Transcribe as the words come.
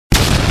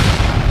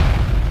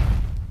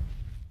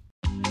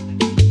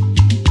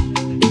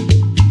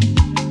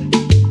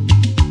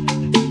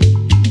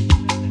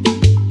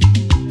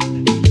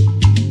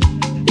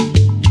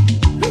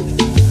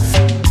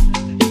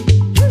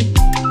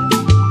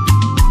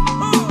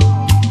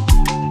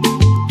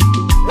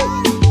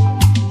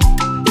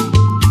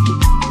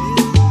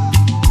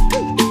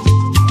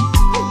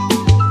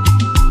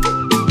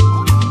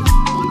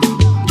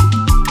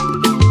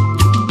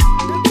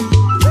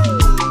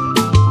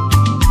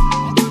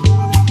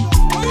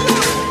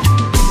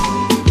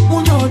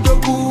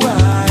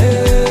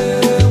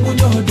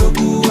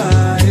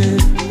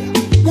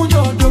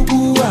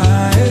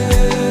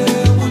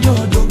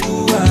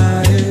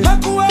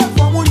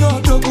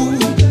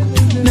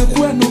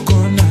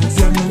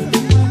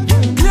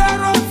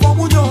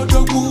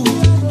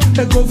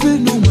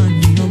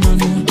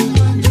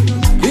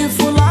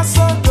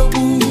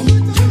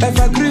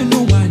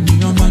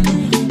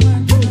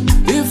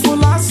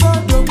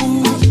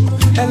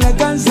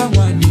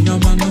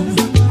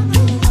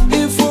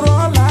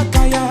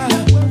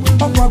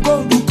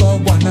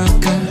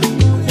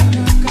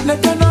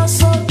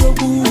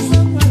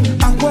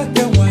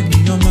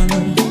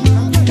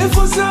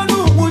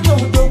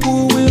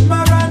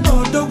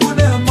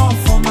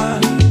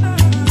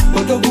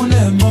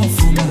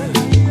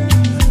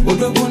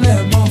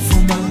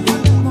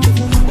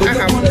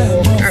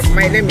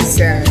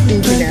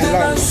engineer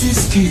Lolo.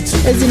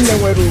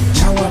 Ezinneweru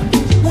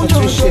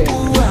Patricia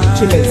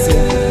Chimezie.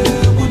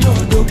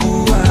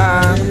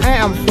 I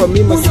am from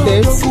Imo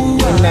State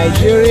in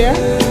Nigeria,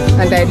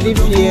 and I live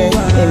here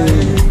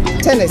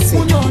in Tennessee.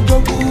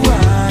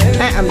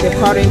 I am the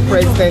current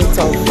president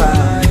of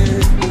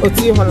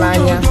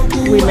Ihunanya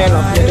Women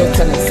of Middle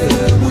Tennessee.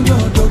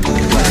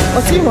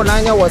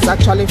 Ihunanya was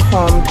actually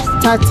formed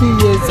 30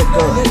 years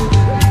ago,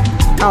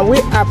 and we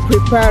are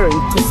preparing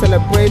to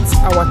celebrate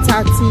our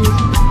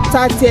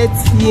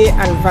 30th year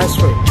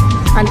anniversary,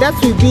 and that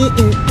will be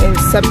in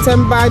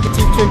September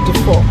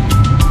 2024.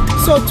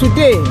 So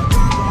today,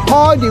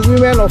 all the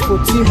women of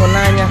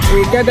Ihunanya,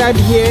 we gathered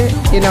here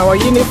in our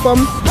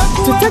uniform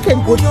to take a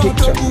good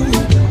picture,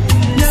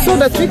 so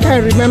that we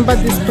can remember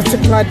this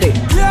particular day,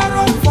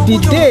 the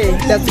day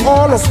that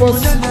all of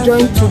us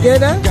joined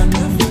together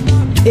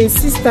in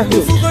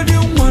sisterhood.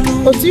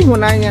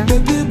 Ihunanya,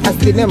 as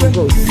the name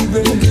goes,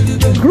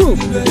 group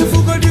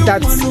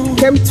that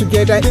came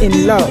together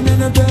in love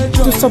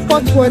to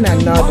support one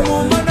another,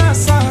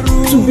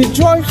 to be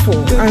joyful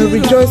and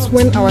rejoice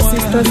when our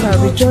sisters are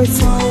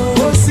rejoicing,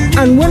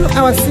 and when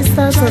our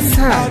sisters are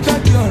sad,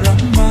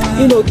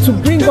 to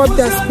bring up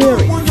their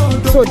spirit.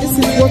 So this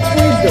is what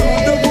we do.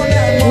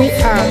 We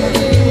are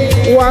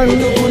one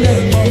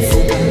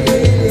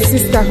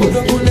sisterhood.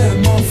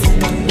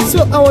 So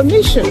our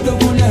mission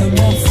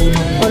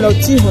on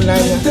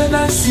Ihunanya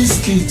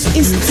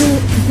is to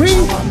bring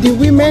the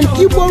women,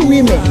 Igbo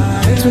women,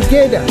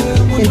 together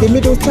in the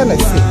Middle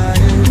Tennessee.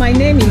 My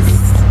name is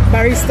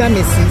Barrister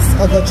Mrs.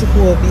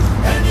 Ogochukwu.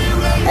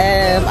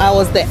 I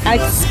was the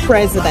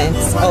ex-president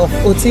of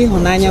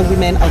Ihunanya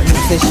Women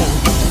Organization.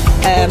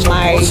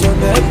 My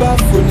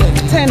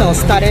tenure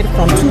started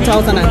from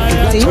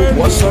 2015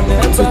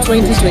 to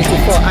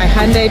 2024. I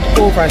handed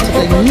over to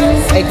the new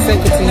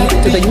executive,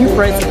 to the new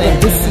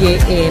president this year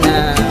in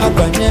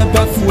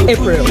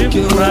April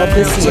of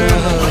this year.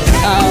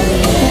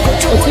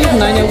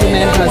 Ihunanya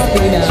Women has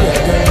been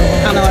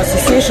an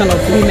association of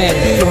women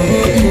from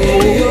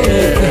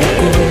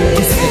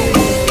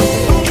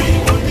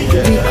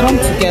we come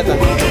together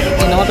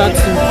in order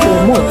to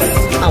promote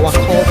our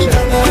culture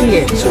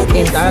here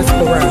in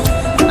diaspora,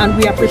 and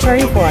we are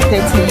preparing for our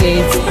 30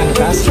 years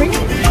anniversary,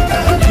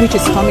 which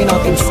is coming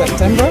up in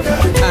September,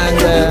 and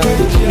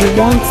we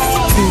want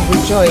to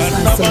rejoice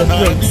and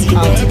celebrate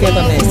our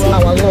togetherness,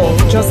 our love,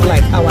 just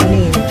like our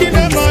name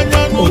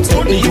is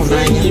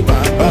Ihunanya,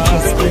 which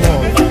is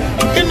love.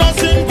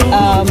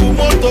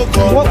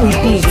 What we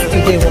did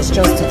today was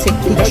just to take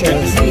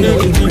pictures,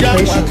 in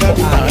preparation for our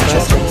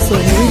anniversary. So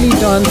we really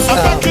don't,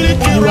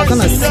 you are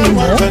gonna see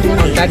more on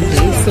that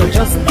day. So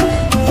just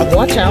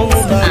watch out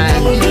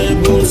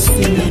and you'll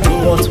see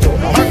what will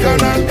happen.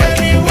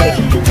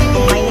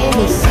 My name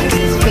is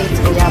Mrs.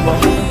 Faith Iyabo.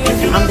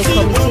 I'm the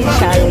committee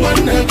chair of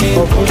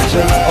this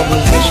great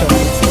organization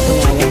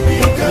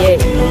here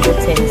in Middle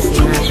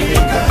Tennessee,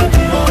 Nashville.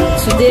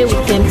 Today we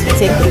came to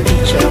take a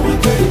picture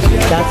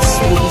that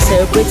we'll be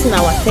celebrating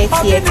our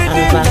 30th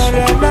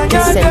anniversary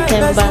in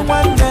September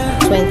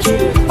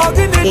 28th,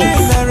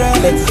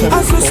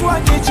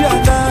 2024.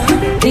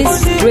 This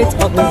great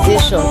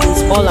organization is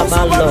all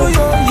about love,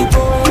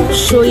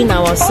 showing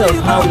ourselves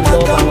how we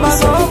love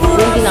ourselves,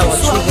 bringing our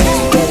children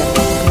together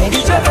to make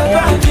sure that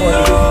everybody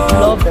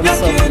love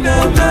themselves in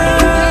one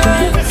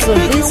mind. So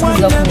this is the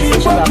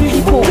organization that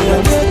people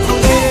want to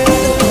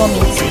come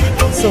into.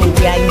 So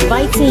we are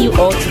inviting you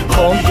all to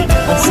come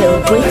and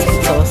celebrate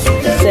with us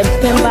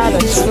September the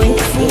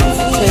 28th,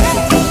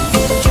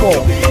 2024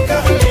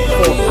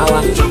 for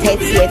our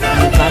 30th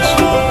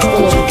anniversary. It's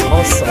going to be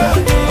awesome.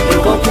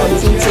 God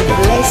continue to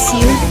bless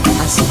you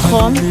as you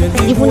come.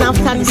 Even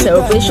after the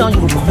celebration,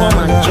 you come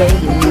and join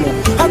the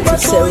women to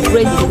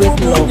celebrate the great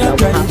love that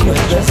we have for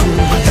each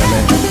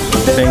other.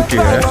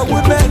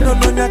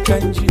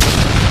 Thank you.